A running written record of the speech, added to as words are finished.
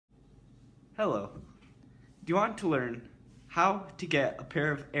Hello. Do you want to learn how to get a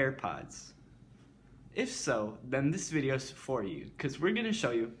pair of AirPods? If so, then this video is for you, because we're going to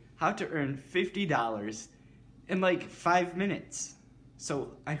show you how to earn $50 in like 5 minutes.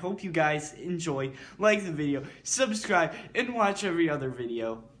 So I hope you guys enjoy, like the video, subscribe, and watch every other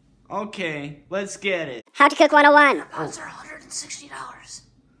video. Okay, let's get it. How to Cook 101. AirPods are $160.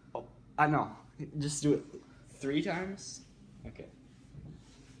 Oh, I know. Just do it 3 times? Okay.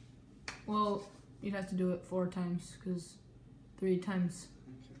 Well, you'd have to do it 4 times, because 3 times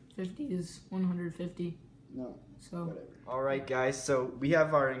 50 is 150. No. So. Whatever. Alright guys, so we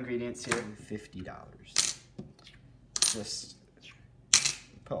have our ingredients here. $50. Just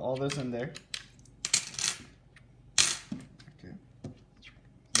put all those in there. Okay.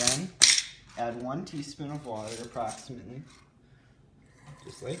 Then add 1 teaspoon of water approximately.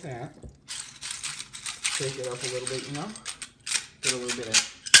 Just like that. Shake it up a little bit, you know? Get a little bit of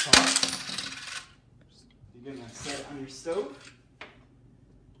salt. You're gonna set it on your stove.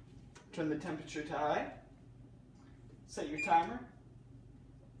 Turn the temperature to high. Set your timer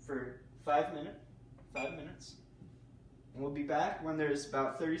for 5 minutes. And we'll be back when there's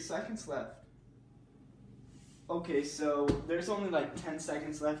about 30 seconds left. Okay, so there's only like 10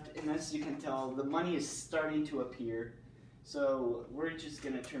 seconds left, and as you can tell, the money is starting to appear. So we're just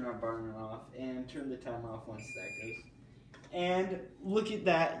gonna turn our burner off and turn the timer off once that goes. And look at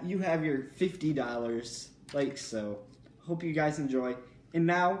that, you have your $50, like so. Hope you guys enjoy. And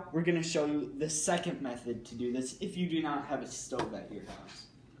now we're gonna show you the second method to do this if you do not have a stove at your house.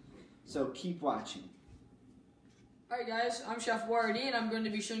 So keep watching. Alright guys, I'm Chef Wardy, and I'm going to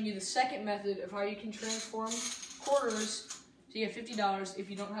be showing you the second method of how you can transform quarters to get $50 if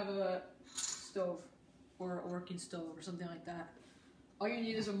you don't have a stove or a working stove or something like that. All you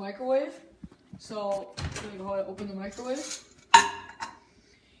need is a microwave. So I'm going to go ahead and open the microwave.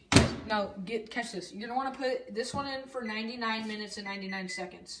 Now catch this. You're going to want to put this one in for 99 minutes and 99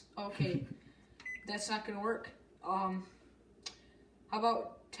 seconds. Okay, that's not going to work. How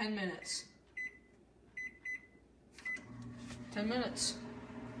about 10 minutes? 10 minutes.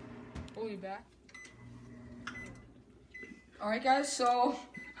 We'll be back. Alright guys, so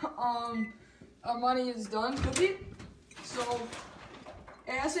our money is done cooking. So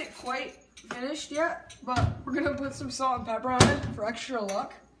it hasn't quite finished yet, but we're gonna put some salt and pepper on it for extra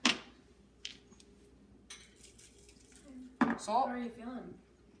luck. Salt. How are you feeling?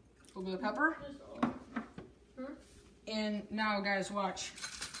 A little bit of pepper. And now guys, watch.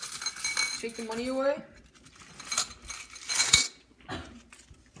 Take the money away.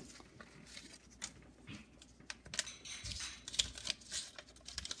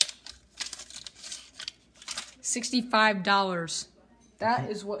 $65. That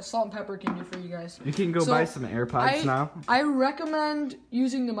is what salt and pepper can do for you guys. You can go buy some AirPods now. I recommend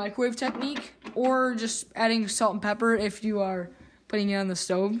using the microwave technique or just adding salt and pepper if you are putting it on the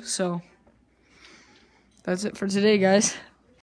stove. So that's it for today, guys.